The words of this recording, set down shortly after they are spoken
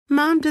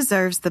Mom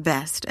deserves the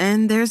best,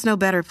 and there's no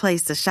better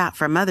place to shop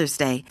for Mother's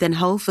Day than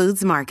Whole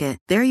Foods Market.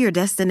 They're your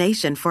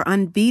destination for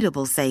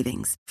unbeatable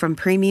savings, from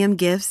premium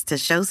gifts to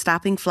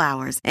show-stopping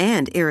flowers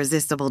and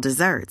irresistible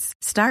desserts.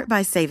 Start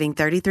by saving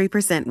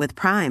 33% with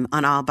Prime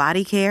on all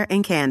body care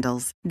and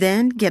candles.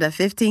 Then get a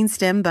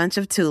 15-stem bunch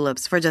of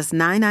tulips for just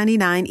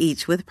 $9.99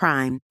 each with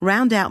Prime.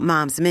 Round out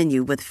Mom's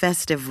menu with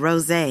festive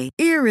rosé,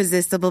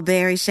 irresistible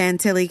berry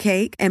chantilly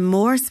cake, and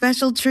more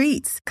special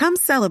treats. Come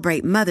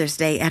celebrate Mother's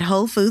Day at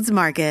Whole Foods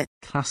Market.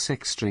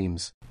 Classic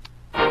streams.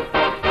 The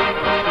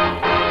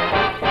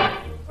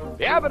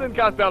Abbott and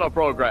Costello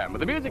program with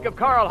the music of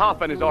Carl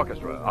Hoff and his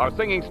orchestra. Our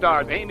singing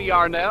stars Amy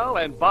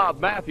Arnell and Bob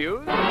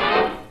Matthews.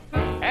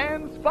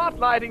 And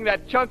spotlighting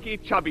that chunky,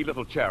 chubby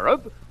little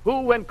cherub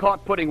who, when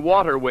caught putting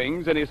water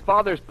wings in his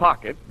father's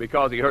pocket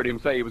because he heard him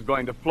say he was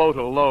going to float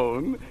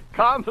alone,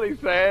 calmly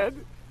said,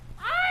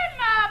 I'm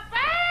a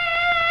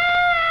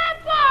bad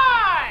boy!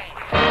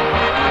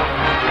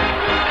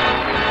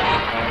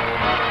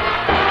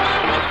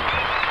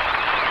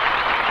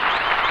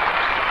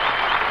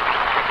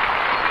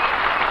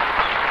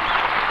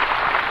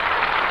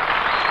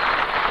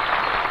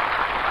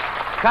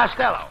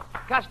 Costello,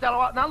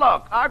 now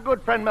look, our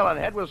good friend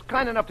Melonhead was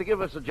kind enough to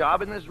give us a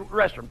job in this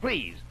restaurant.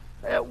 Please,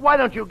 why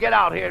don't you get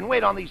out here and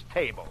wait on these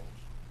tables?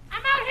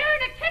 I'm out here in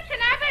the kitchen,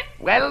 Abbott.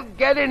 Well,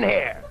 get in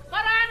here.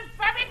 But I'm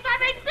very,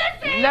 very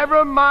busy.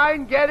 Never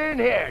mind, get in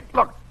here.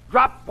 Look,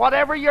 drop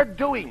whatever you're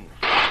doing.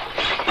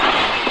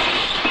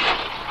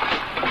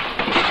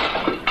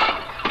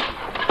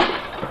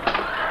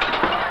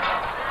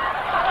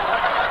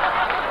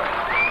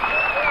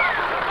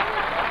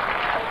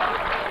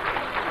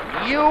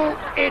 You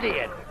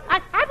idiot. I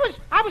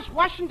was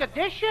washing the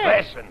dishes.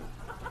 Listen.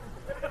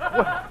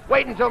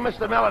 Wait until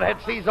Mr.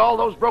 Melonhead sees all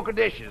those broken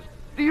dishes.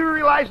 Do you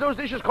realize those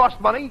dishes cost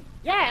money?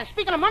 Yeah, and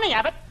speaking of money,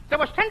 Abbott, there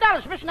was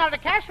 $10 missing out of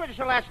the cash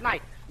register last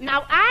night.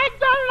 Now, I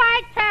don't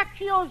like to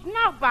accuse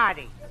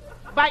nobody,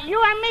 but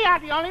you and me are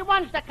the only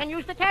ones that can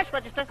use the cash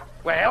register.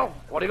 Well,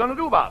 what are you going to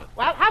do about it?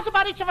 Well, how's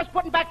about each of us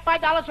putting back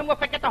 $5 and we'll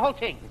forget the whole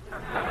thing?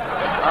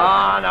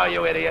 Oh, no,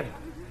 you idiot.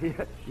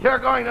 You're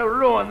going to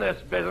ruin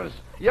this business.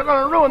 You're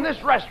going to ruin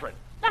this restaurant.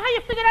 Now, how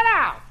you figure that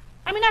out?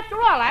 I mean, after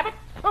all, Abbott,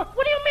 what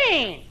do you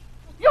mean?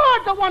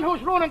 You're the one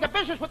who's ruining the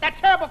business with that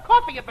terrible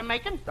coffee you've been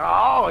making.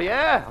 Oh,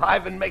 yeah?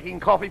 I've been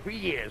making coffee for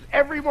years.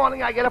 Every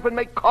morning I get up and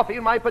make coffee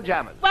in my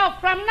pajamas. Well,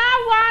 from now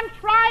on,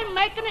 try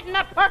making it in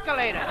a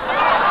percolator.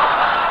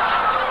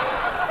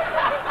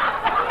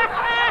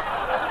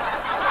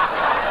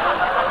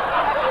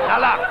 Now,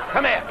 look,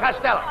 come here,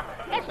 Costello.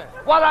 Yes, sir.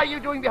 What are you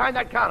doing behind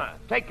that counter?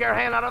 Take your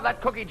hand out of that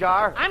cookie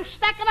jar. I'm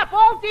stacking up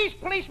all these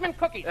policeman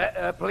cookies.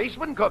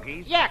 Policeman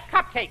cookies? Yeah,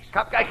 cupcakes.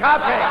 Cupcakes.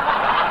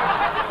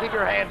 Keep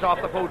your hands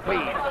off the food,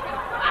 please.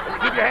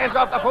 Keep your hands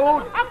off the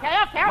food. Okay.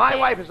 My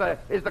wife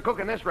is the cook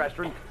in this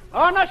restaurant.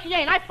 Oh, no, she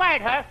ain't. I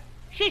fired her.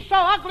 She's so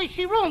ugly,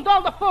 she ruined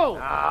all the food.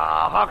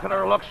 How could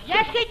her looks...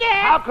 Yes, she did.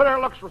 How could her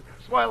looks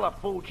spoil the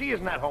food? She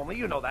isn't that homely,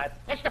 you know that.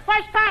 It's the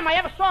first time I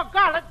ever saw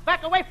Garlic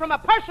back away from a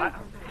person.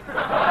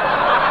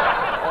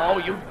 Oh,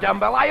 you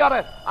dumbbell.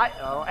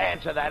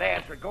 Answer that.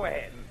 Answer it. Go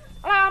ahead.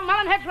 Hello,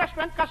 Mullenhead's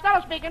Restaurant. Costello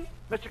speaking.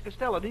 Mr.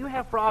 Costello, do you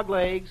have frog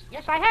legs?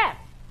 Yes, I have.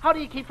 How do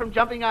you keep from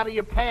jumping out of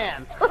your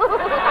pants?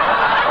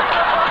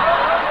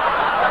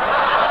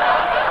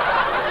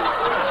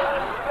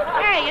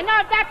 Hey, you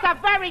know, that's a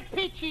very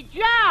peachy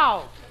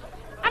joke.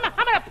 I'm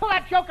going to pull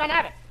that joke on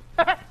Abbott.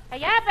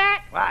 Hey,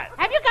 Abbott. What?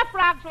 Have you got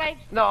frog's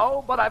legs?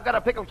 No, but I've got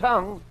a pickled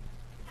tongue.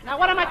 Now,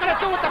 what am I going to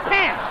do with the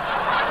pants?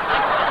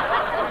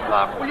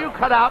 Look, will you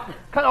cut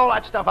all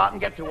that stuff out and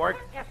get to work?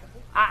 Yes, sir.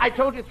 I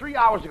told you 3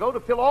 hours ago to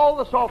fill all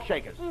the salt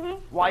shakers. Mm-hmm.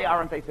 Why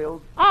aren't they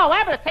filled? Oh,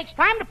 Abbott, it takes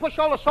time to push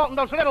all the salt in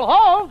those little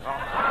holes.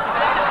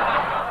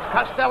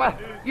 Costello,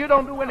 you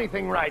don't do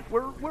anything right.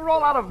 We're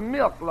all out of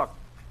milk. Look,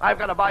 I've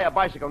got to buy a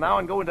bicycle now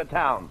and go into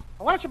town.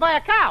 Well, why don't you buy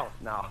a cow?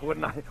 No,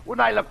 wouldn't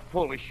I look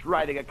foolish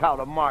riding a cow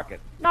to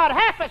market? Not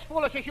half as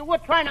foolish as you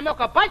would trying to milk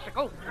a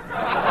bicycle.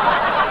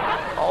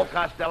 Oh,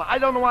 Costello, I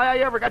don't know why I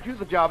ever got you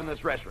the job in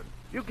this restaurant.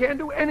 You can't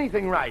do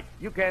anything right.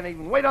 You can't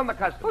even wait on the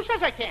customers. Who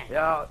says I can't?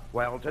 Yeah,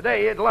 well,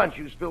 today at lunch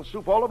you spilled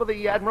soup all over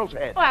the Admiral's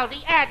head. Well,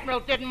 the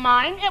Admiral didn't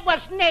mind. It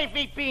was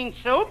Navy bean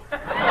soup. The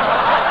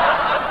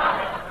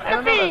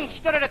beans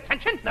stood at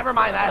attention. Never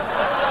mind that.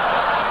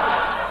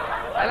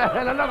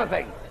 And another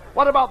thing.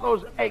 What about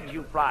those eggs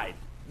you fried?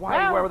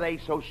 Why were they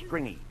so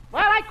stringy?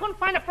 Well, I couldn't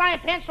find a frying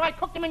pan, so I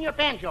cooked them in your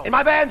banjo. In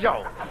my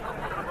banjo?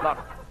 Look,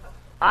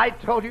 I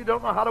told you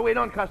don't know how to wait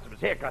on customers.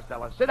 Here,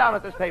 Costello, sit down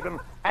at this table,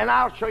 and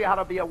I'll show you how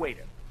to be a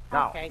waiter.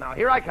 Now,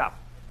 here I come.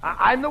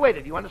 I'm the waiter.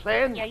 Do you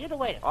understand? Yeah, you're the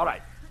waiter. All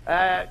right.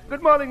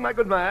 Good morning, my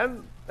good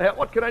man.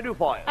 What can I do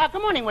for you?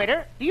 Good morning,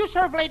 waiter. Do you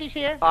serve ladies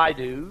here? I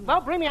do.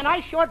 Well, bring me a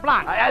nice short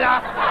blonde. Will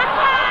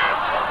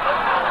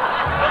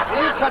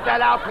you cut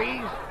that out,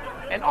 please?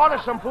 And order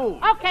some food.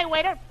 Okay,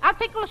 waiter. I'll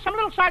take some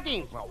little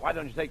sardines. Well, why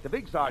don't you take the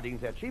big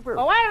sardines? They're cheaper.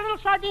 Well, why are the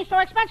little sardines so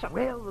expensive?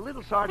 Well, the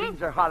little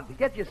sardines are harder to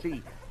get, you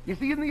see. You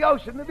see, in the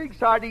ocean, the big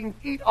sardines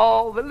eat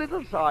all the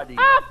little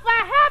sardines. Oh, for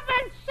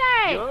heaven's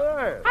say.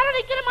 Sure. How did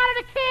he get him out of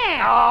the can?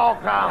 Oh,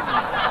 come.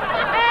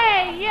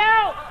 Hey, you.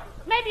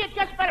 Maybe you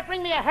just better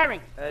bring me a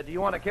herring. Do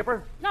you want a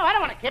kipper? No, I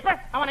don't want a kipper.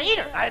 I want to eat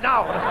her. I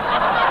know.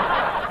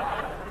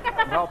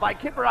 No, by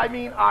kipper I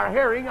mean our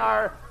herring,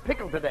 our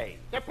pickle today.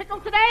 They're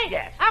pickled today?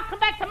 Yes. I'll come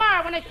back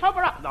tomorrow when they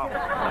sober up. No.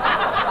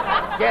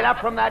 Get up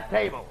from that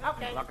table.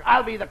 Okay. Look,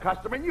 I'll be the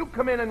customer, and you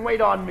come in and wait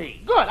on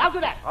me. Good, I'll do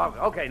that. Oh,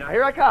 okay, now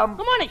here I come.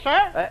 Good morning,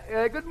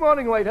 sir. Good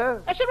morning,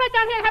 waiter. Sit right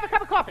down here and have a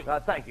cup of coffee.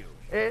 Thank you.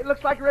 It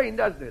looks like rain,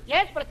 doesn't it?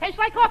 Yes, but it tastes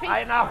like coffee.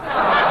 I know.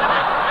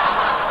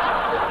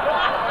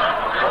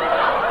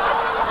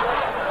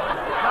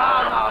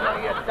 No,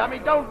 you dummy.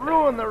 Don't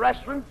ruin the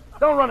restaurant.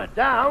 Don't run it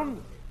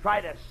down. Try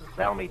to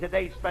sell me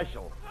today's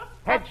special.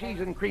 Head cheese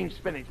and cream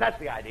spinach. That's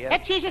the idea.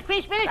 Head cheese and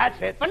cream spinach?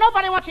 That's it. But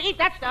nobody wants to eat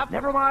that stuff.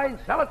 Never mind.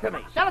 Sell it to me.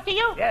 Sell it to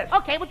you? Yes.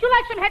 Okay, would you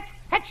like some head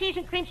cheese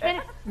and cream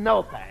spinach?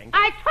 No, thanks.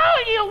 I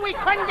told you we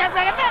couldn't get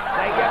rid of it.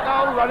 There you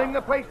go, running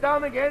the place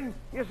down again.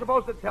 You're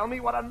supposed to tell me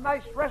what a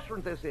nice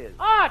restaurant this is.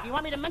 Oh, do you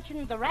want me to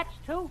mention the rats,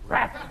 too?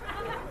 Rats.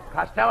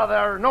 Costello, there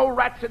are no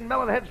rats in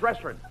Melonhead's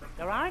restaurant.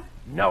 There aren't?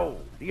 No.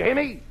 Do you hear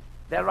me?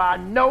 There are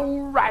no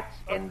rats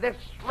in this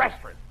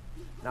restaurant.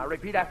 Now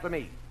repeat after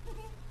me.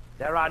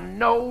 There are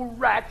no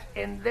rats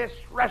in this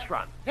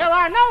restaurant. There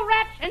are no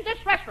rats in this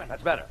restaurant.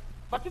 That's better.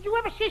 But did you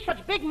ever see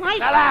such big mice?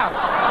 Shut out!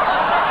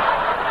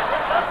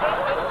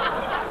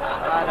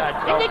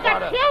 And they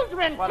got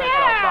children, too.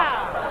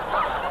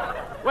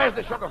 Where's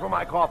the sugar for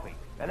my coffee?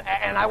 And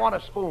I want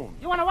a spoon.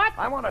 You want a what?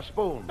 I want a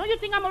spoon. Don't you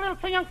think I'm a little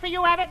too young for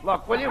you, Abbott?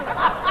 Look, will you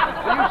stop?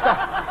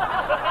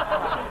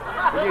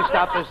 Will you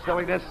stop this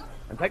silliness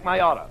and take my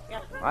order?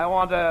 Yes, sir. I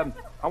want a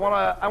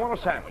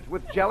sandwich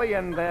with jelly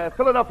and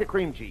Philadelphia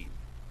cream cheese.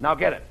 Now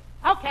get it.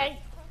 Okay.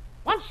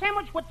 One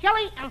sandwich with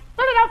jelly and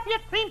Philadelphia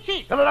cream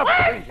cheese. Philadelphia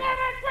One cream cheese.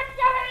 sandwich with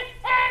jelly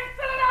and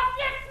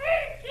Philadelphia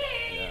cream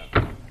cheese.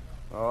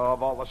 Yeah. Oh,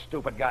 of all the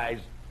stupid guys.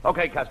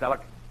 Okay, Costello,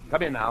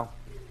 come in now.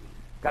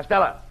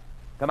 Costello,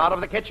 come out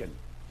of the kitchen.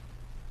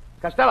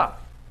 Costello.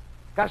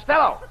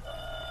 Costello.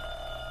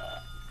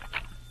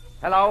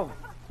 Hello.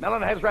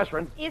 Melonhead's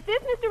restaurant. Is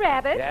this Mr.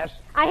 Rabbit? Yes.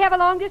 I have a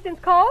long-distance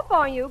call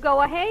for you.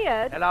 Go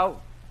ahead. Hello.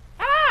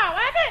 Hello,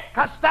 Abbott.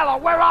 Costello,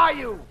 where are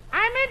you?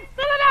 I'm in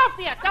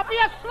Philadelphia. There'll be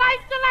a slight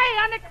delay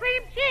on the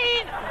cream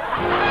cheese.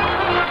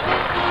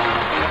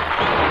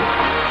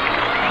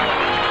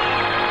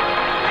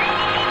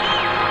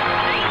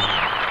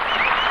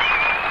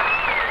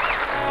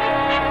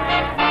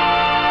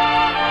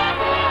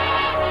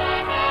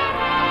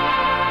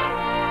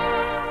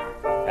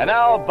 And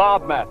now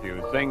Bob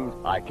Matthews sings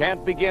I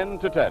Can't Begin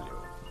to Tell You.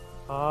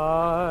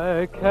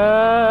 I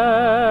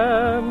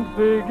can't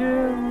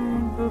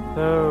begin to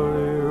tell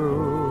you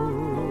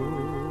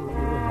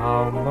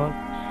how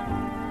much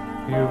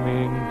you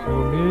mean to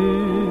me.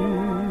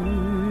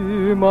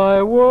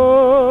 My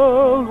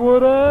world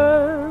would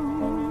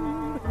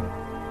end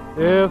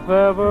if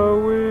ever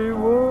we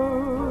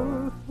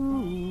were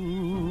through.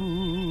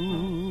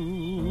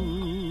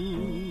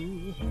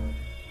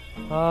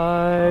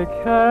 I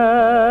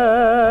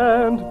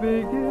can't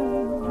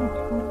begin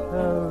to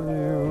tell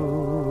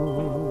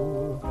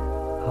you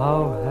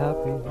how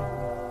happy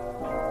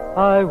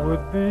I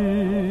would be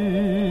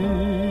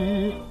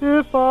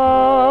if I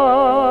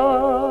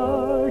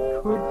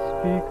could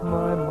speak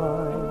my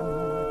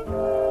mind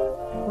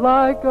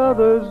like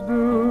others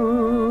do.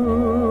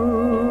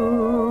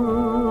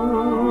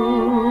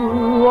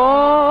 I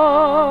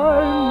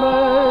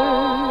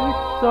make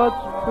such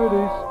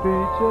pretty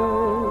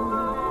speeches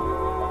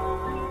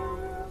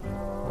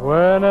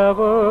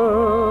whenever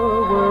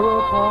we're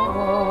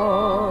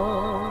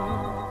apart,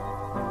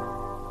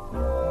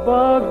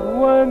 but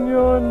when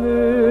you're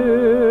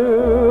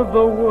near,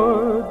 the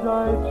words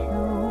I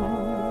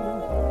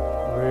choose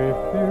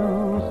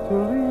refuse to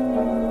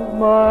leave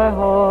my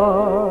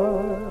heart.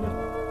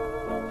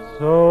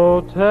 So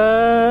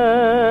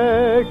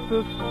take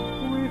the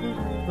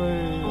sweetest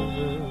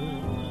phrases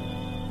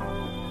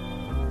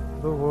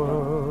the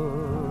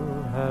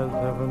world has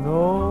ever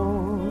known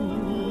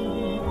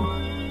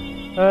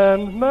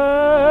and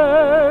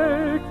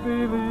make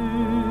believe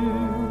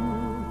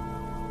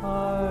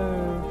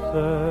I've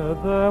said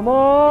them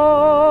all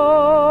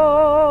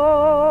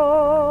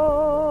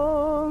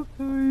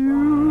to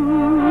you.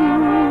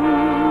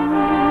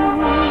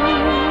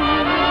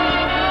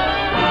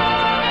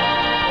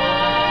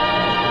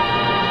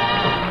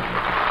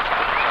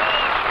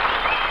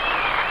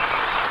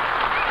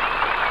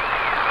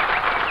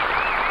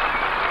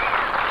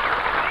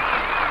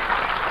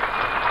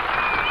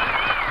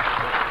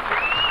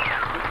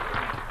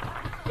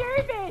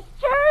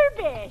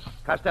 Jervis!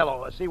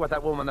 Costello, see what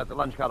that woman at the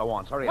lunch counter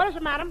wants. Hurry What up. is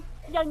it, madam?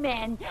 Young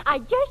man, I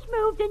just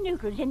moved the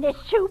noodles in this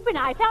soup and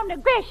I found a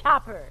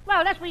grasshopper.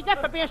 Well, that's what you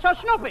get for being so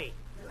snoopy.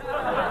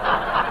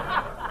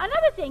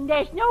 Another thing,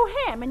 there's no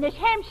ham in this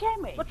ham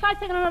sandwich. Well, try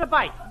taking another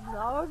bite.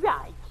 All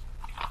right.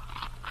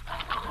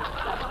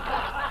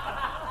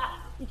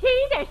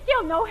 See, there's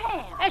still no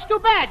ham. That's too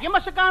bad. You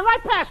must have gone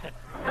right past it.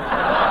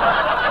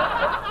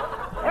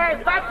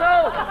 Hey,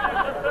 Fatso!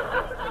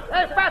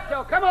 Hey,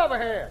 Fatso, come over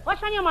here.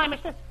 What's on your mind,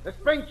 mister? The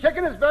spring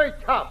chicken is very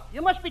tough.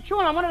 You must be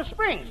chewing on one of the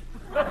springs.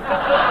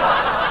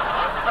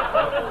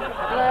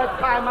 Last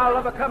time I'll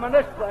ever come in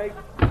this place.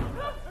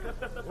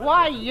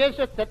 Why is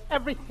it that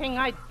everything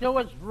I do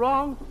is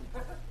wrong?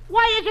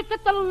 Why is it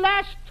that the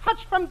last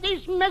touch from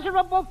these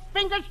miserable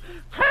fingers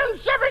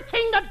turns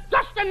everything to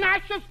dust and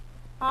ashes?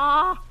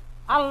 Ah,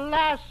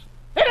 alas,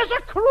 it is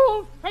a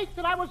cruel fate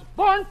that I was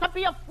born to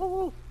be a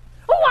fool.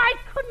 Why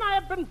couldn't I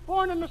have been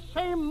born in the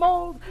same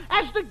mold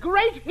as the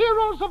great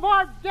heroes of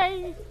our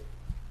day?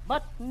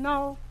 But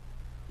no.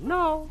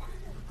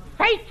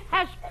 Fate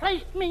has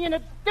placed me in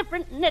a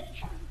different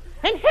niche.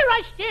 And here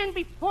I stand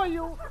before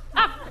you,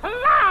 a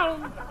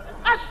clown,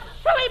 a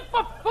silly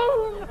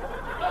buffoon,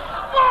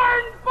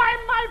 scorned by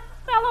my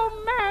fellow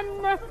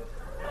men.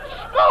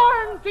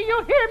 Scorned, do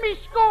you hear me,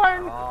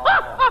 scorn?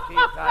 Oh, gee,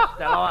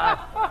 Costello,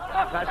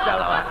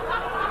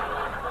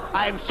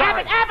 I'm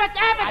sorry. Abbott,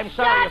 I'm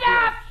sorry. Shut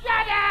up!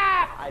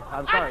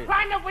 I'm sorry. I'm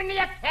trying to win the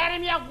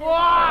Academy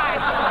Award.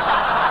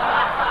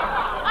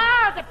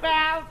 Oh, the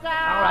bells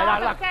are All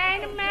right, look.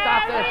 Saint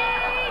Mary.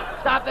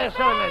 Stop this,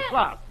 sir.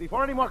 Look,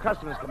 before any more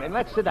customers come in,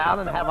 let's sit down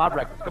and have our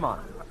breakfast. Come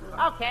on.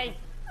 Okay.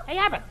 Hey,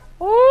 Abbott.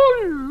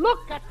 Oh,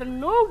 look at the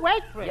new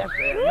waitress. Yes,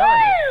 sir.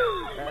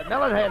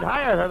 Miller had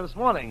hired her this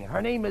morning.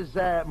 Her name is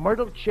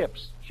Myrtle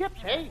Chips.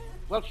 Chips, eh?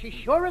 Well, she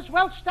sure is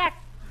well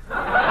stacked.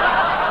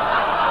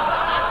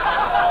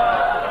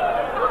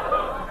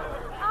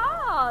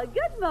 Oh,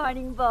 good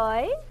morning,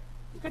 boys.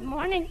 Good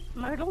morning,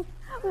 Myrtle.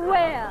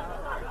 Well,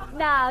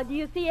 now, do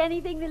you see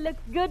anything that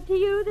looks good to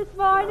you this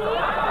morning? Well,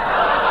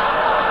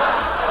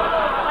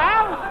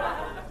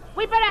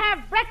 we better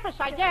have breakfast,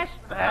 I guess.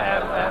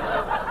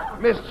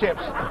 Miss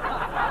Chips.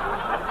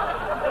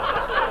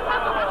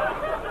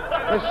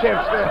 Miss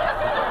Chips,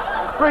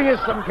 bring us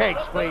some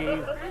cakes,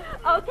 please.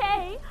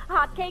 Okay,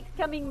 hot cake's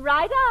coming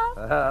right up.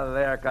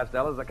 There,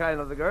 Costello's the kind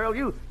of the girl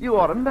you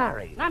ought to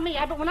marry. Not me,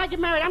 Abbott. When I get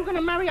married, I'm going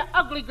to marry an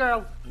ugly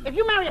girl. If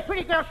you marry a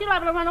pretty girl, she'll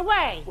have to run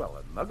away. Well,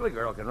 an ugly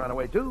girl can run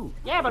away, too.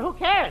 Yeah, but who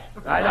cares?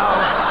 I know.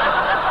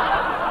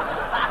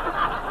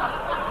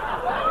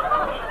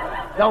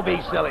 Don't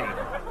be silly.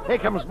 Here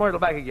comes Myrtle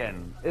back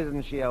again.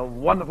 Isn't she a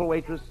wonderful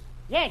waitress?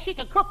 Yeah, she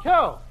can cook, too.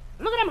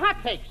 Look at them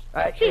hotcakes.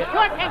 She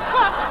sure can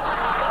cook.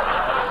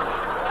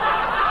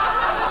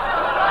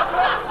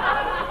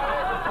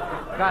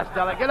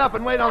 Costello, get up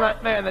and wait on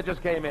that man that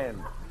just came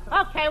in.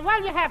 Okay,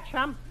 well, you have,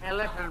 chum. Hey,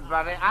 listen,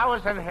 buddy. I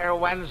was in here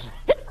Wednesday?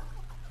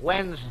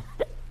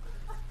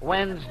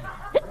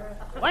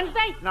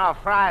 No,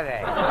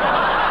 Friday.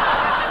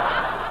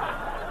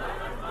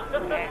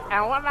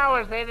 And when I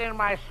was eating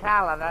my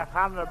salad, I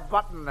found a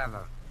button in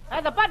it.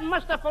 The button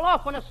must have fell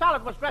off when the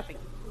salad was dressing.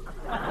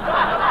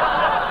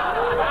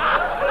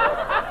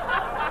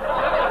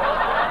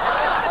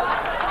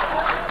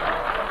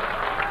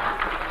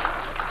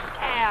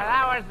 Yeah,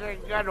 that was a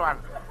good one.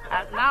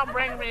 Now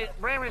bring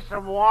me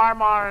some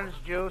warm orange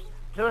juice,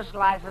 2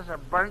 slices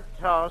of burnt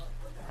toast,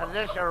 a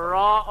dish of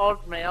raw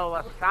oatmeal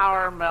with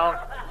sour milk,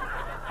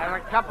 and a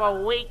cup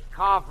of weak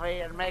coffee,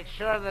 and make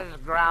sure there's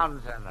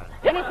grounds in it.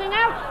 Anything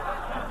else?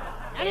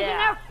 Anything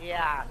else?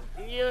 Yeah.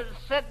 You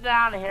sit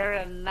down here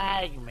and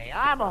nag me.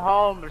 I'm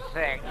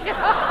homesick.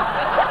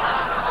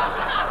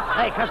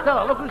 Hey,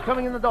 Costello, look who's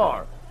coming in the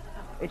door.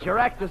 It's your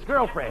actress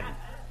girlfriend,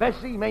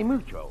 Bessie May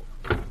Mucho.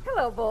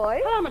 Hello,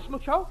 boys. Hello, Miss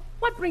Mucho.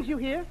 What brings you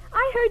here?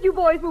 I heard you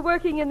boys were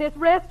working in this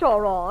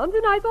restaurant,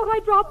 and I thought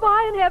I'd drop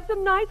by and have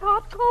some nice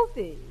hot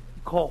coffee.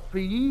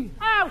 Coffee?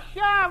 Oh,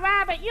 sure,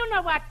 Rabbit. You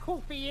know what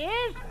coffee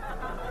is.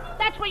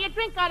 That's what you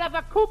drink out of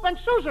a coupe and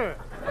Suzer.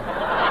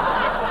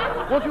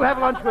 Won't you have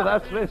lunch with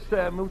us, Miss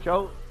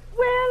Mucho?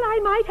 Well, I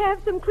might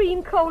have some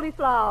creamed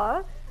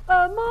cauliflower,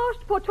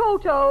 mashed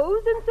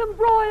potatoes, and some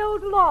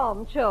broiled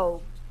lamb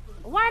chops.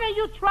 Why don't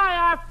you try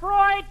our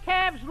fried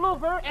calves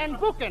liver and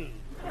bouquin?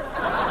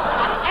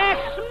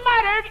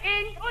 Smothered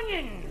in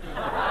onions.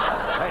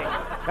 Hey,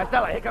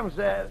 Costello, here comes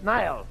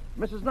Niles.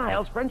 Mrs.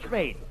 Niles, French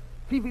maid.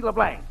 Fifi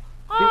LeBlanc.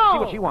 See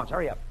what she wants.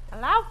 Hurry up.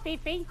 Hello,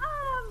 Fifi.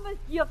 Ah,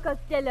 Monsieur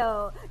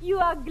Costello, you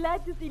are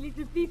glad to see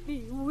little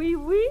Fifi. Oui,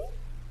 oui?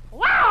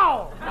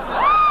 Wow!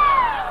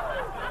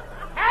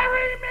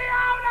 Carry me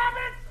out of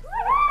it!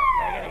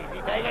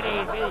 Take it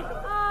easy.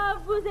 Ah,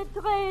 vous êtes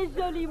très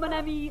jolie, mon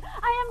ami.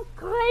 I am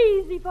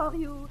crazy for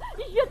you.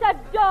 Je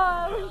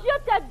t'adore.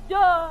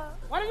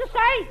 What did you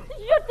say?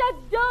 Je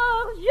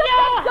t'adore. You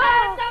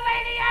heard the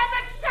lady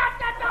Abbott. Shut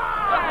the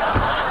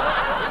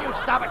door! Will you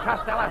stop it,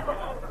 Costello?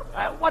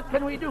 What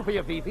can we do for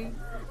you, Fifi?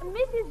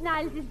 Mrs.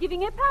 Niles is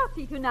giving a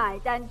party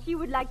tonight, and she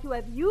would like to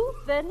have you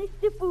furnish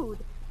the food.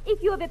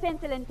 If you have a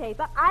pencil and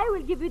paper, I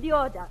will give you the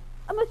order.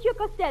 Monsieur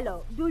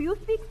Costello, do you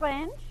speak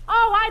French?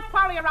 Oh, I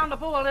parley around the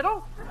boo a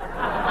little.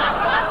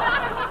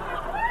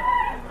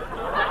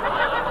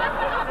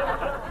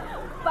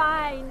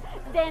 Fine.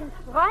 Then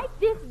write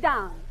this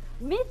down.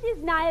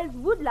 Mrs. Niles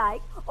would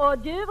like hors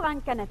d'oeuvre en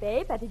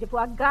canapé, pâté de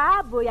foie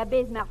gras,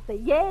 bouillabaisse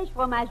marseillaise,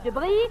 fromage de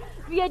brie,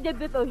 cuillère de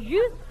bœuf au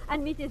jus, and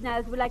Mrs.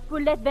 Niles would like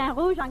poulet vin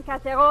rouge en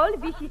casserole,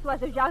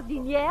 vichyssoise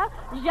jardinière,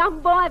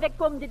 jambon avec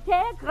pommes de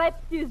terre, crêpes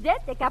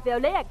Suzette et café au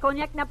lait à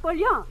cognac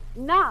Napoleon.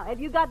 Now, have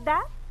you got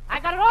that? I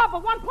got it all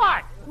but one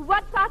part.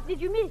 What part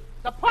did you miss?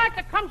 The part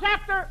that comes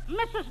after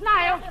Mrs.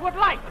 Niles would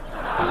like.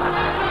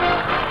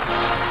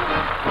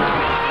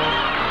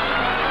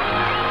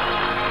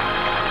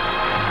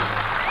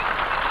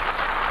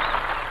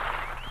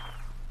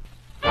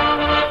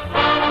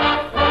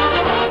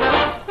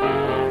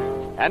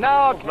 And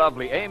now it's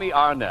lovely Amy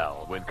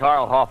Arnell with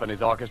Carl Hoff and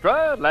his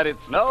orchestra. Let it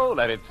snow,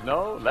 let it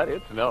snow, let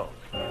it snow.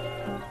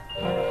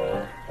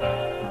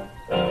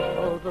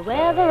 Oh, the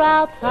weather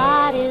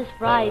outside is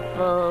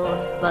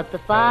frightful, but the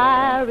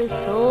fire is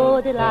so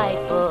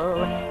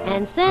delightful.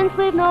 And since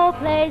we've no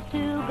place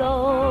to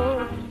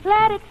go,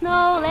 let it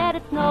snow, let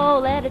it snow,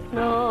 let it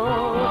snow.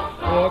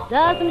 It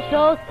doesn't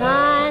show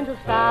signs of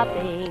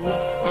stopping,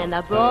 and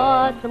I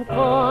brought some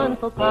corn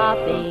for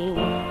popping.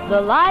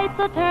 The lights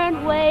are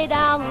turned way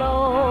down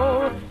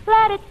low.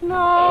 Let it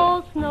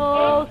snow,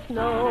 snow,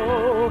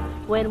 snow.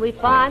 When we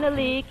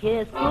finally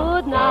kiss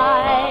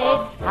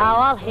goodnight, how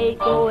I'll hate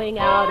going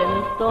out in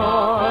the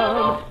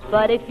storm.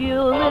 But if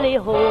you really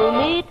hold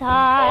me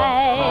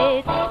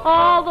tight,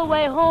 all the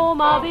way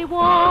home I'll be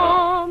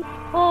warm.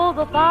 Oh,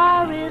 the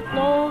fire is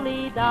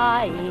slowly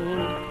dying,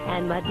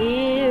 and my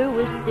dear,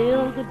 we're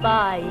still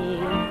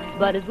goodbying.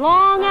 But as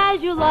long as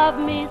you love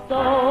me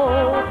so,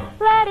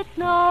 let it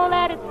snow,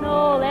 let it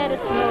snow, let it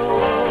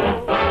snow.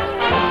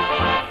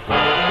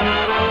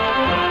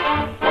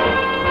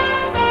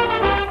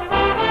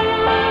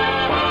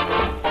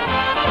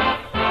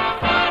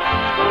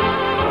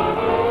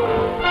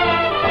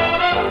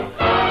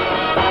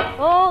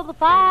 Oh, the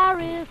fire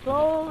is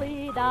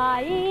slowly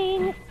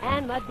dying,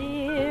 and my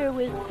dear,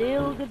 we're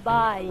still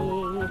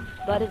goodbying.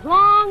 But as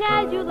long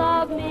as you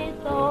love me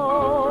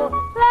so,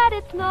 let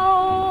it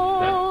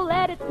snow,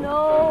 let it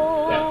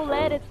snow,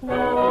 let it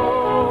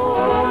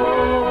snow.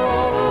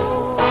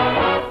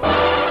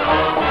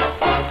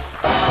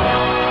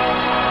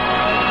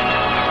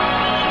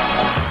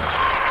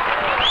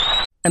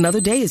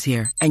 Another day is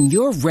here, and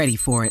you're ready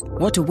for it.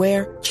 What to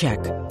wear? Check.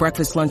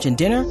 Breakfast, lunch, and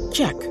dinner?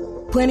 Check.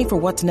 Planning for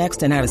what's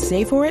next and how to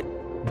save for it?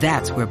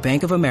 That's where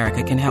Bank of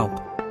America can help.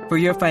 For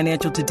your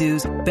financial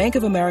to-dos, Bank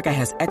of America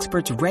has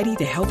experts ready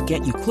to help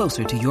get you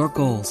closer to your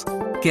goals.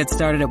 Get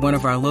started at one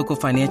of our local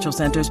financial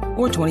centers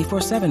or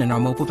 24/7 in our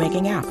mobile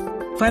banking app.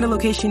 Find a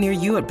location near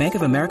you at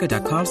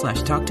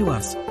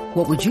bankofamerica.com/talktous.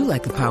 What would you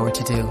like the power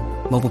to do?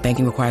 Mobile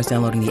banking requires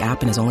downloading the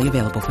app and is only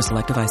available for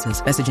select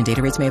devices. Message and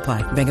data rates may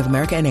apply. Bank of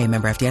America N.A.,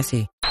 member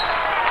FDIC.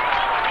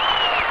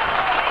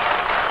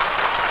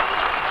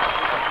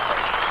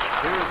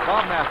 Here's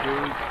Bob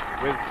Matthews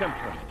with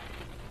Symphony.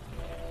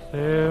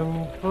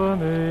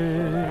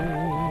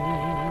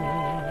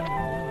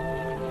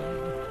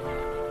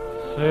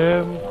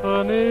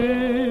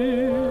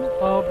 Symphony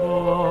of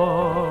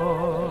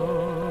love,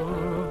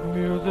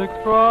 music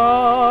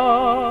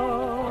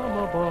from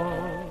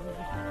above.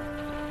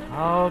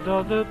 How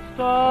does it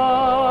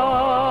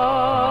start?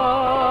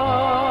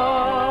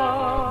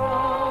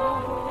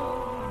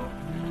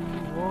 You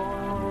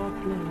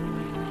walk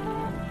in,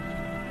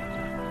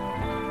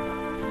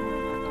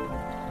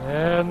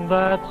 and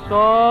that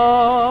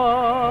song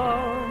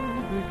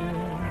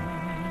begins,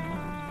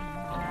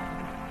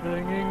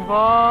 singing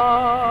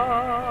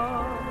violin,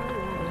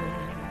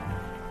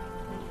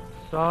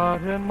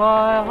 start in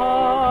my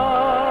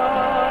heart.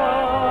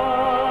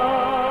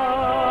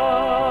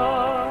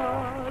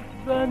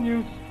 Then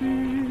you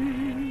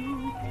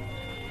speak,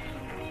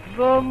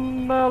 the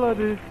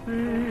melody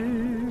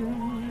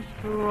seems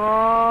to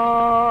rise.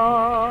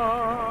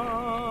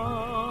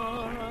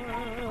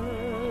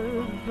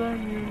 Then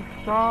you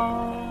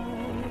sigh,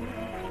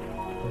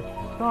 it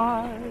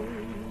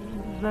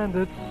sighs, and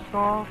it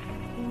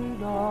softly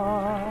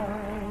dies.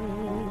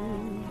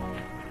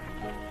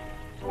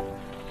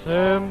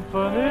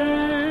 Symphony,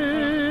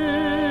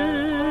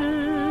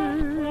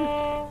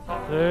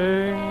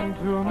 sing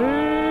to me.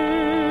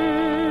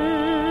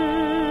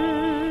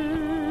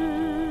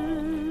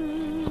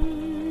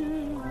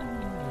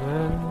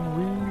 Then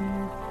we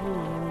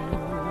kiss,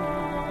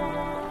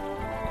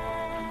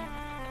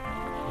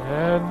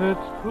 and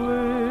it's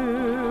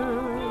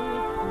clear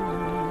to me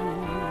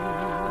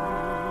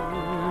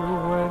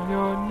when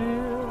you're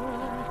near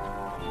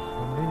to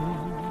me.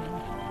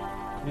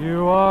 You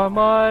are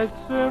my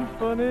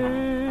symphony,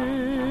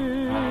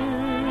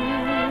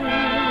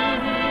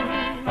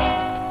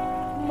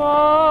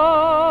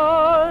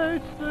 my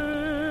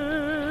symphony.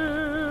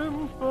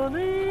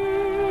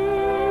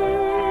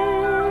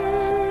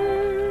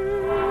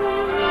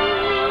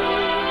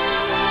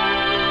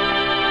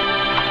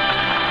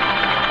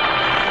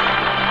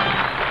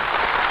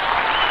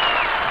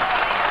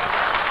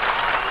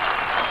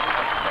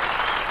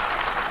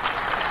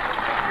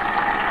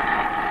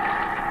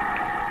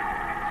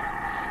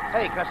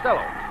 Hey,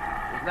 Costello,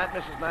 isn't that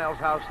Mrs. Niles'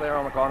 house there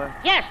on the corner?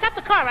 Yeah, stop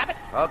the car, Rabbit.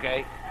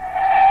 Okay.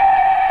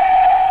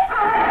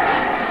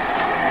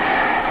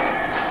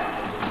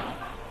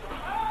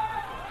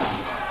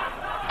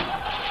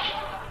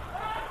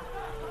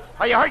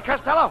 Are you hurt,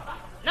 Costello?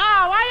 No,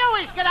 I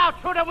always get out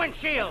through the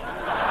windshield.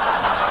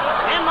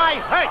 Am I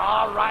hurt?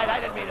 All right, I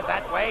didn't mean it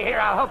that way. Here,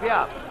 I'll help you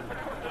up.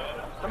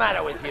 What's the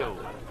matter with you?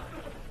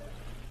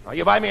 Oh,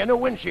 you buy me a new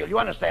windshield. You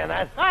understand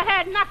that? Go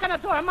ahead, knock on the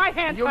door. My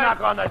hand's You hurt. knock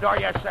on the door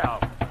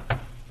yourself.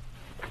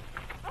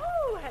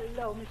 Oh,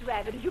 hello, Miss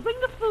Rabbit. Did you bring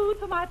the food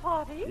for my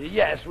party?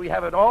 Yes, we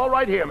have it all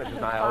right here,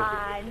 Mrs. Niles.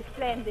 Fine,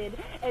 splendid.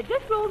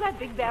 Just roll that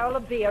big barrel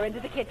of beer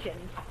into the kitchen.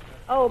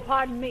 Oh,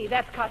 pardon me,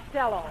 that's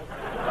Costello.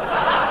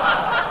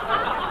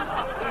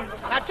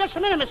 Now, just a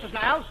minute, Mrs.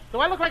 Niles. Do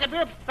I look like a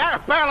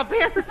barrel of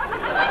beer?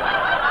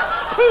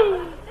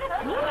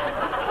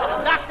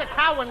 Dr.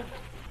 Cowan.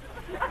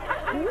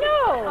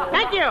 No.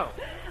 Thank you.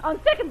 On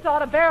second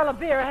thought, a barrel of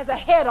beer has a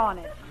head on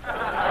it.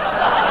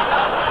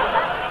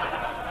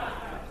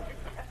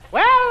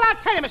 Well, I'll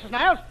tell you, Mrs.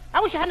 Niles.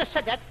 I wish I hadn't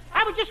said that.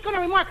 I was just going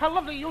to remark how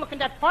lovely you look in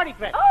that party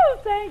dress. Oh,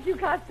 thank you,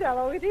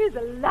 Costello. It is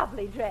a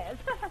lovely dress.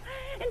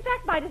 In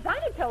fact, my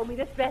designer told me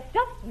this dress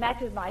just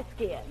matches my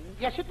skin.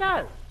 Yes, it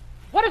does.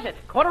 What is it,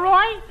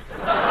 corduroy?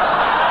 Now,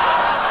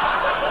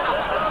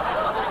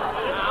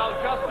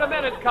 just a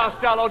minute,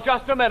 Costello,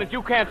 just a minute.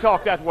 You can't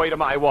talk that way to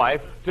my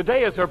wife.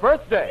 Today is her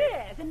birthday.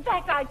 Yes, in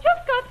fact, I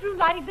just got through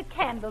lighting the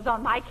candles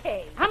on my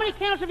cake. How many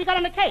candles have you got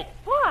on the cake?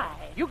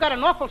 Why? You got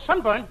an awful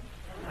sunburn.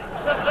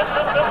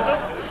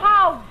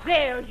 How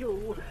dare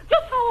you?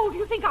 Just how old do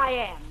you think I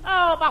am?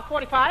 Oh, about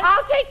 45.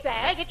 I'll take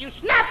that. Take it, you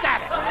snapped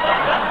at it.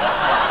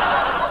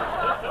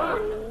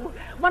 Oh,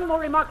 one more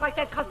remark like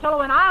that,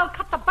 Costello, and I'll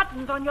cut the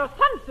buttons on your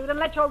sunsuit and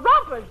let your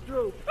rompers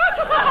droop.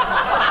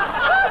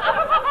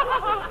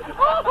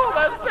 Oh,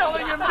 that's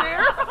telling him,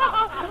 dear.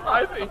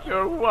 I think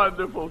you're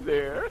wonderful,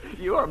 dear.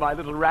 You are my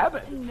little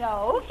rabbit.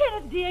 No,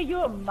 Kenneth, dear,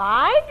 you're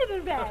my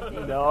little rabbit.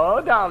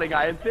 No, darling,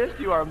 I insist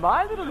you are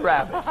my little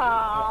rabbit.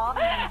 Oh,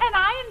 and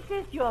I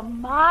insist you're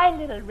my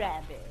little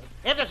rabbit.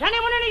 If there's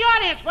anyone in the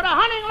audience with a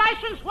hunting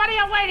license, what are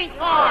you waiting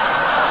for?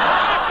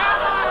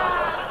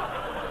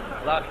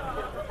 Look,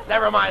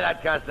 never mind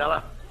that,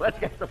 Costello. Let's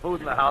get the food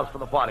in the house for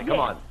the party. Come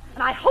on.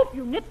 And I hope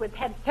you nitwits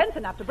had sense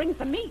enough to bring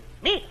some meat.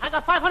 Meat? I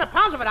got 500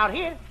 pounds of it out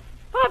here.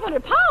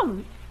 500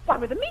 pounds? Why,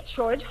 with the meat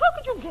shortage, how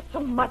could you get so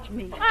much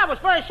meat? That was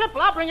very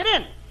simple. I'll bring it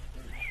in.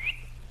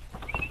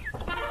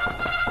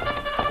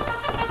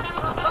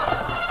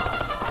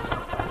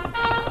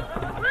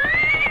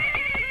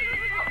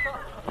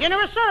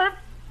 Dinner is served.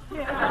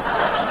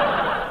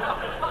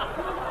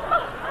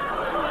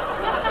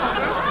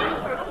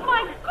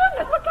 My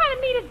goodness, what kind of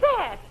meat is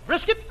that?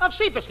 Brisket of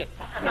sea biscuit.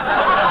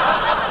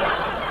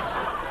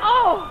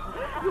 Oh,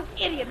 you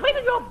idiot. Wait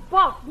till your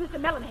boss, Mr.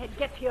 Melonhead,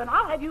 gets here, and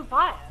I'll have you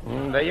fired.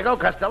 There you go,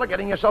 Costello,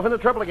 getting yourself into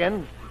trouble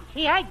again.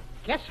 See, I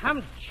guess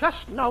I'm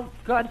just no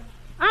good.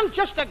 I'm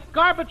just a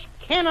garbage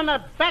can on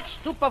a back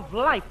stoop of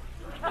life.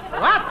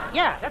 What?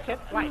 Yeah, that's it.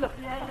 Right. Look,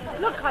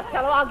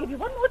 Costello, I'll give you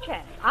one more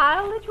chance.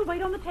 I'll let you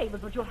wait on the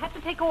tables, but you'll have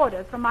to take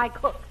orders from my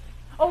cook.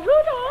 Oh,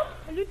 Rudolph,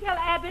 will you tell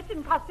Abbott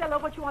and Costello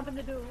what you want them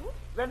to do?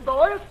 Then,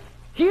 boys,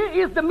 here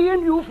is the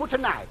menu for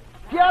tonight.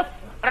 Just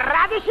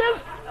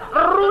radishes,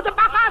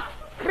 rutabagas,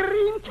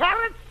 green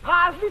carrots,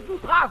 parsley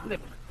and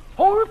parsnips,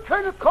 whole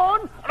kernel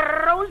corn,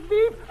 roast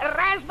beef,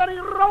 raspberry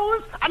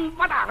rolls, and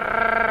butter.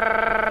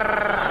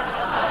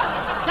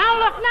 Don't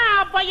look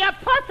now, but your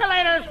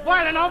percolator's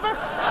boiling over.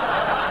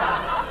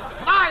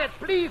 Quiet,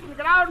 please.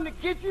 Get out in the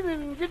kitchen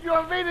and get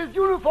your waiter's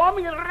uniform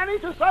and get ready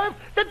to serve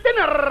the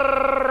dinner.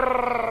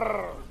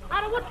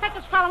 How the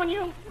woodpecker's following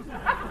you?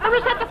 Or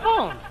is that the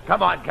phone?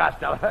 Come on,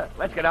 Costello.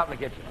 Let's get out in the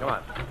kitchen. Come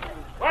on.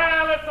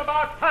 Well, it's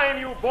about time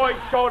you boys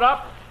showed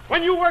up.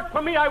 When you work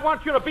for me, I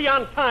want you to be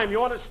on time.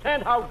 You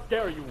understand? How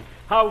dare you?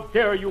 How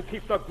dare you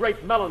keep the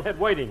great Melonhead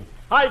waiting?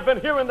 I've been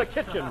here in the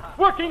kitchen,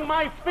 working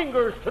my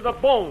fingers to the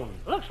bone.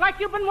 Looks like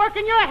you've been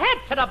working your head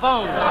to the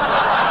bone.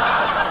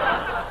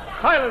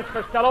 Silence,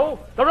 Costello.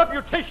 The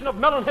reputation of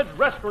Melonhead's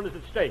restaurant is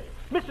at stake.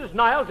 Mrs.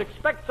 Niles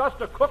expects us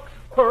to cook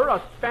her a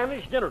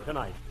Spanish dinner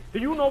tonight. Do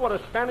you know what a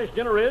Spanish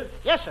dinner is?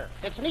 Yes, sir.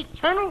 It's an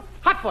eternal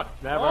hotfoot.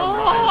 Never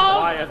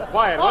mind.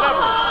 Quiet,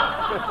 whatever.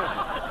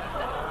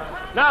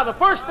 Now, the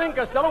first thing,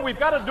 Costello, we've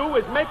got to do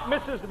is make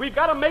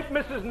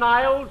Mrs.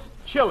 Niles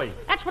chili.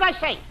 That's what I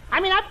say.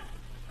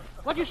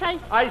 What'd you say?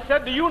 I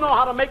said, do you know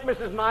how to make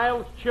Mrs.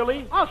 Niles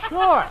chili? Oh,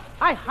 sure.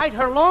 I hide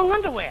her long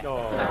underwear.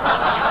 No.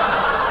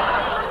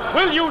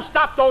 Will you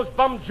stop those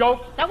bum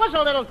jokes? That was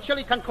a little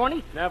chili con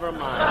carne. Never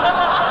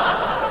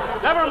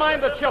mind. Never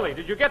mind the chili.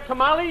 Did you get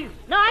tamales?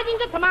 No, I didn't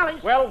get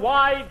tamales. Well,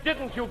 why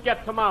didn't you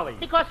get tamales?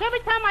 Because every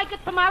time I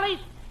get tamales,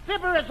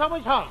 Fibber is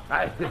always home.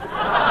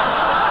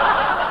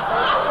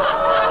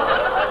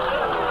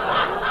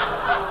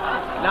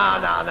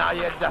 No,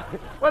 you don't.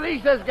 Well,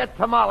 he says get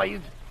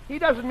tamales. He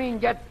doesn't mean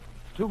get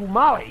to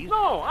Molly's.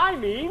 No, I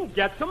mean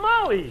get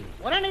tamales.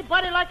 Would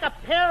anybody like a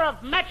pair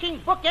of matching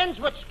bookends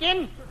with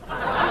skin?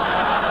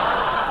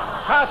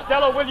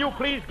 Costello, will you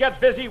please get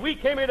busy? We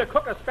came here to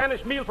cook a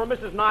Spanish meal for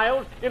Mrs.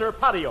 Niles in her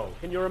patio.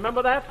 Can you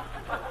remember that?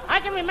 I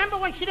can remember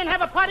when she didn't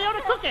have a patio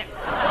to cook in.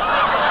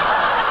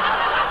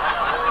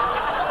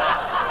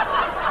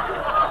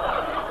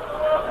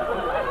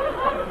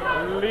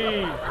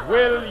 Please,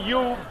 will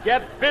you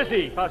get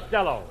busy,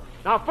 Costello?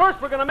 Now,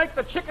 first, we're going to make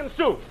the chicken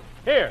soup.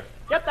 Here,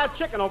 get that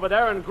chicken over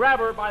there and grab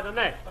her by the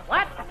neck.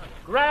 What?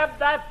 Grab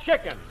that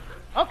chicken.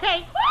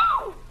 Okay.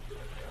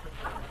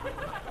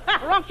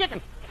 Wrong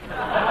chicken.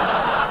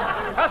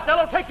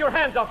 Costello, take your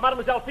hands off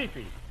Mademoiselle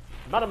Fifi.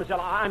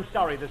 Mademoiselle, I'm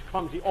sorry this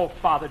clumsy oaf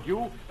bothered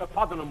you.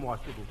 Pardonnez-moi,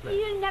 s'il vous plaît.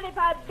 Il n'avait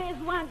pas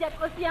besoin d'être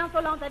aussi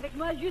insolente avec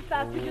moi juste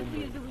parce que je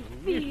suis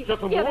une fille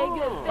certainement.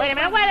 irrégulière. Wait a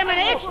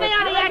minute. It's the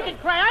on the acting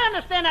cry. I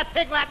understand that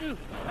pig Latin.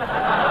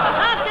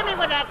 Now, give me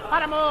with that,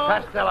 Patamo.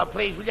 Costello,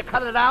 please, will you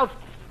cut it out?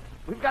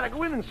 We've got to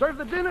go in and serve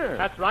the dinner.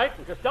 That's right.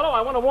 And Costello,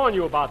 I want to warn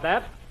you about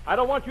that. I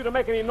don't want you to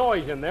make any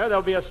noise in there.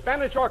 There'll be a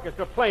Spanish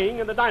orchestra playing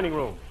in the dining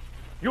room.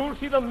 You'll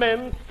see the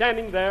men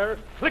standing there,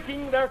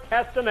 clicking their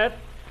castanets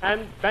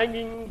and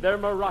banging their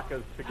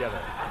maracas together.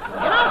 You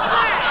know,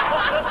 sir.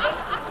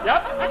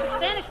 Yep. That's a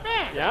Spanish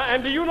band. Yeah,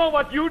 and do you know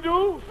what you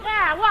do?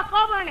 Yeah, I walk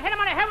over and hit him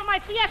on the head with my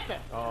fiesta.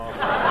 Oh.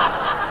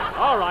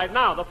 All right,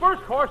 now, the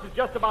first course is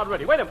just about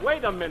ready. Wait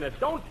a minute.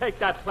 Don't take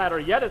that platter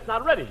yet. It's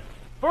not ready.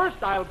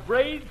 First, I'll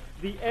braid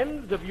the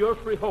ends of your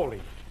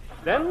frijoles.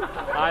 Then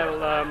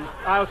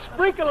I'll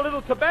sprinkle a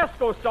little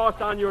Tabasco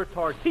sauce on your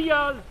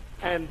tortillas,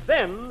 and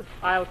then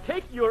I'll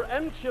take your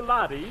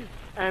enchiladas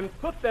and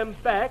put them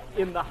back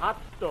in the hot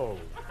stove.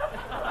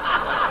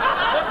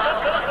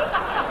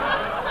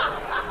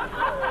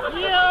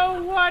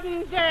 You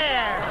wouldn't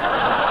dare.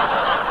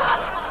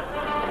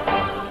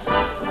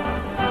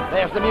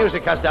 There's the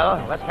music,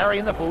 Costello. Let's carry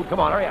in the food. Come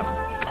on, hurry up.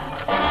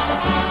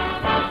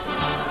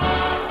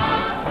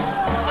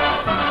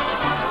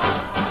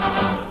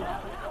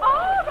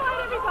 All right,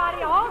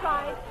 everybody, all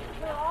right.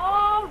 We're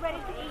all ready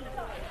to eat.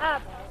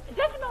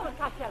 Just a moment,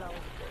 Costello.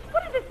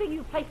 What is this thing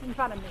you placed in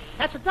front of me?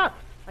 That's a duck.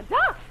 A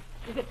duck?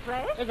 Is it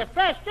fresh? Is it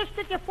fresh? Just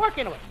stick your fork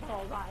into it.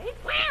 All right.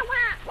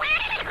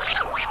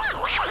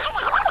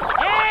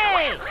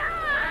 Hey!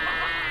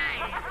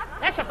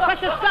 That's the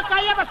freshest duck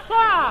I ever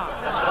saw.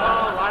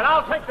 All right,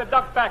 I'll take the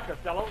duck back,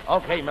 Costello.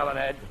 Okay,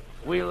 Melonhead.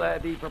 We'll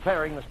be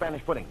preparing the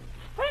Spanish pudding.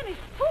 Spanish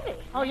pudding?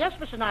 Oh, yes,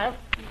 Mr. Niles.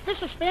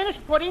 This is Spanish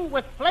pudding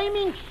with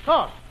flaming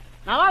sauce.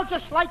 Now, I'll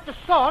just light the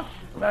sauce.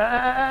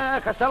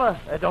 Costello,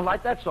 don't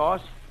light that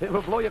sauce. It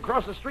will blow you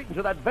across the street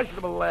into that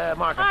vegetable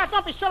market. Ah,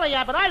 don't be silly,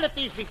 Abbott. I lit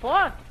these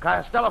before.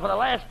 Costello, for the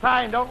last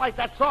time, don't light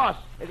that sauce.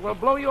 It will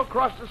blow you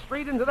across the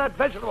street into that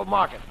vegetable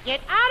market.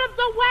 Get out of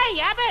the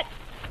way, Abbott.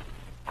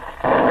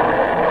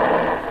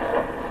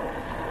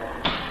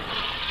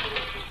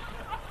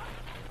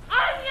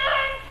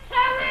 Onions,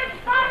 carrots,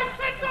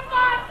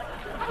 cauliflower,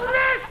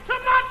 fresh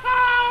tomato.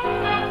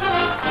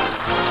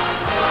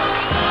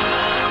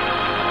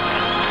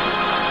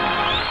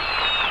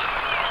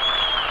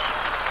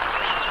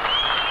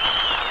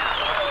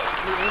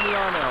 Amy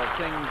Arnell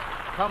sings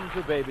Come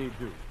to Baby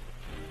Do.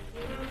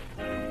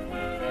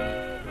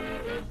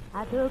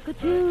 I took a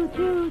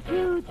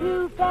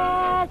choo-choo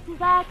fast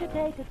as I could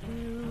take a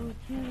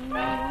choo-choo.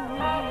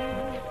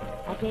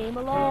 I came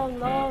a long,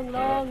 long,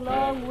 long,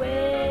 long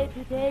way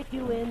to take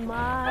you in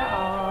my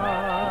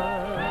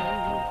arms.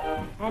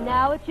 And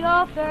now it's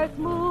your first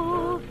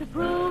move to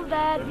prove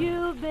that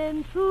you've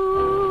been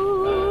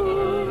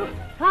true.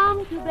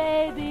 Come to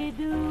Baby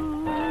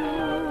Do.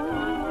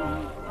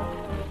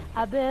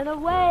 I've been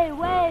away,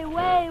 way,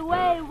 way,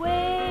 way,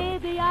 way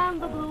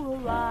beyond the blue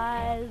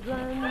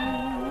horizon.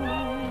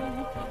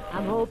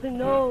 I'm hoping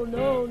no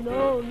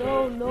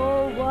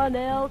one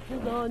else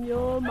is on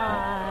your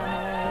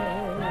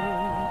mind.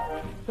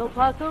 So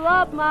pucker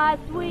up, my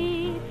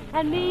sweet,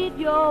 and meet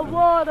your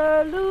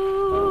Waterloo.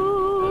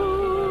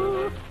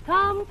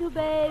 Come to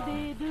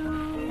Baby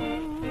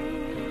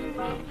Do.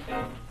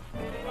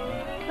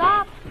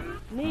 Stop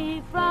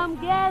me from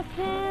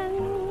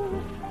guessing.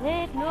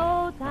 Take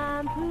no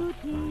time to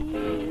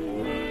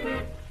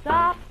tease.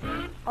 Stop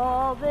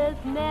all this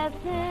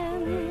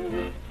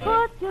messing.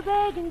 Put your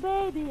begging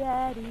baby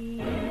at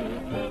ease.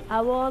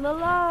 I wanna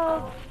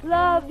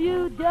love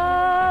you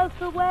just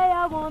the way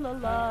I wanna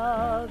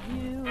love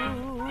you.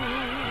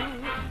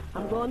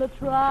 I'm gonna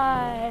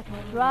try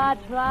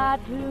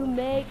to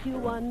make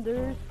you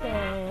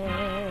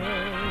understand.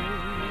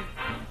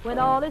 When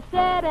all is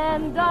said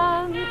and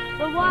done,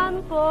 the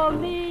one for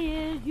me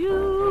is you.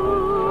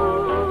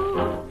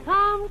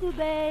 Come to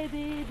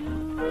Baby Do.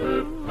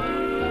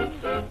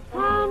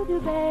 Come to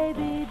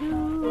Baby Do.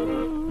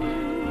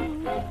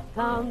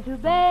 Come to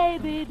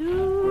Baby Do.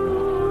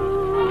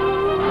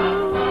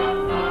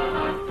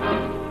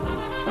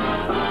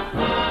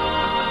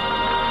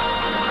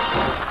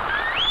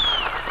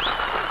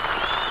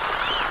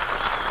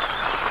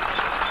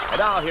 And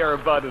now here are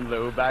Bud and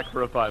Lou back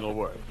for a final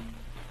word.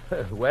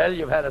 Well,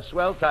 you've had a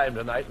swell time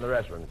tonight in the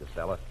restaurant,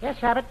 Costello.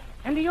 Yes, Abbott.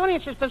 And the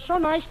audience has been so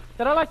nice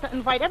that I'd like to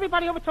invite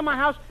everybody over to my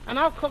house, and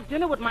I'll cook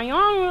dinner with my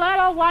own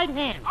little white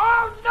hand.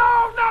 Oh,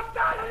 no, not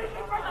that,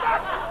 anything like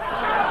that.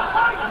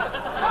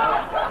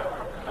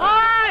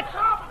 What?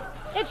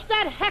 It's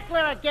that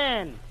heckler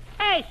again.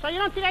 Hey, Hey, so you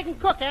don't think I can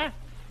cook, eh?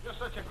 You're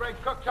such a great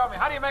cook. Tell me,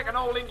 how do you make an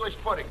old English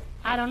pudding?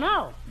 I don't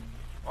know.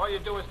 All you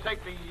do is take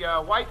the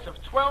whites of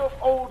 12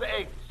 old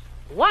eggs.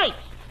 Whites?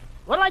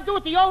 What do I do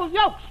with the old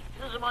yolks?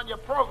 Use them on your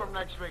program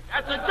next week.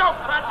 That's a joke,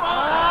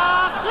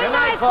 fat boy. Good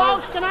night,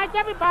 folks. Good night,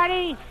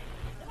 everybody.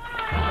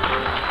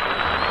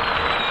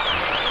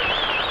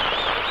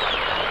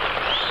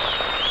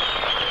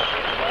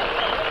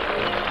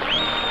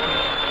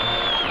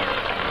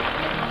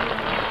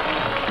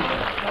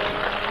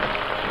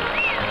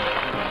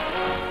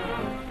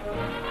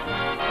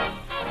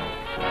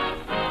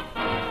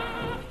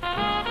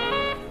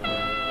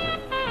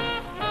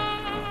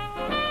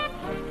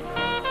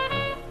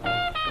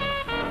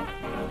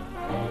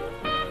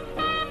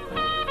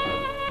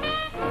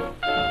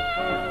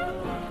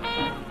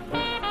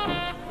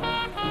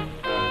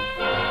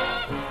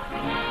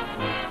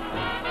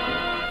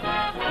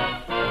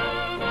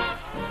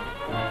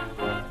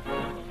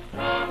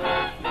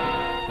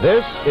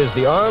 This is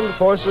the Armed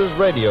Forces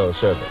Radio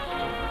Service.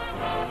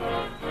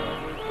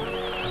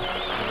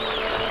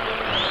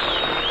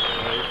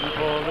 Waiting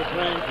for the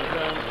train to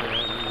come in,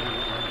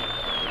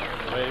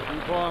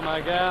 waiting for my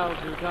gal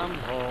to come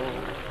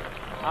home.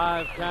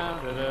 I've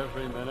counted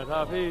every minute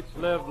of each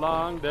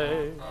livelong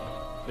day.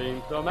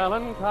 Seems so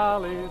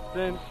melancholy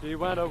since she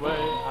went away.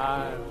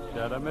 I've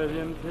shed a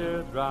million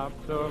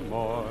teardrops or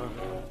more,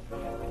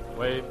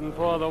 waiting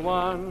for the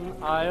one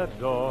I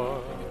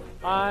adore.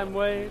 I'm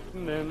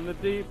waiting in the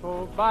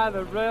depot by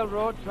the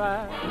railroad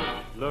track,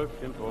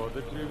 looking for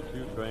the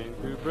choo-choo train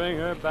to bring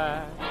her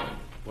back.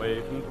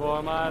 Waiting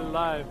for my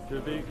life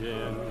to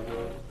begin,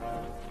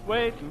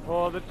 waiting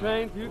for the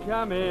train to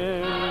come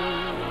in.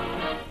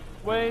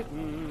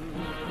 Waiting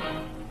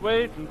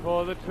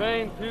for the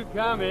train to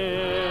come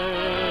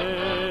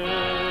in.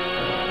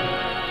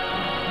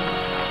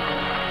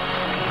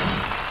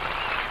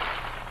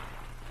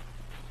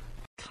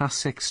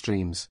 Classic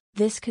Streams.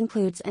 This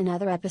concludes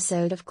another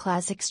episode of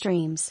Classic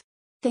Streams.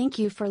 Thank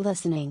you for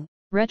listening.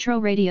 Retro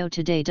Radio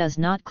Today does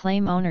not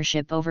claim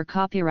ownership over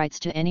copyrights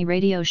to any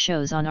radio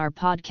shows on our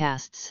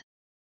podcasts.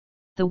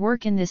 The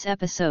work in this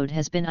episode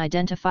has been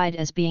identified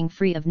as being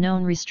free of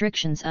known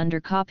restrictions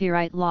under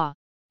copyright law,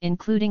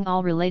 including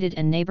all related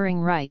and neighboring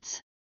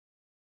rights.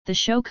 The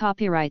show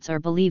copyrights are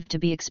believed to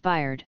be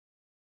expired.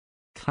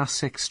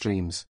 Classic Streams.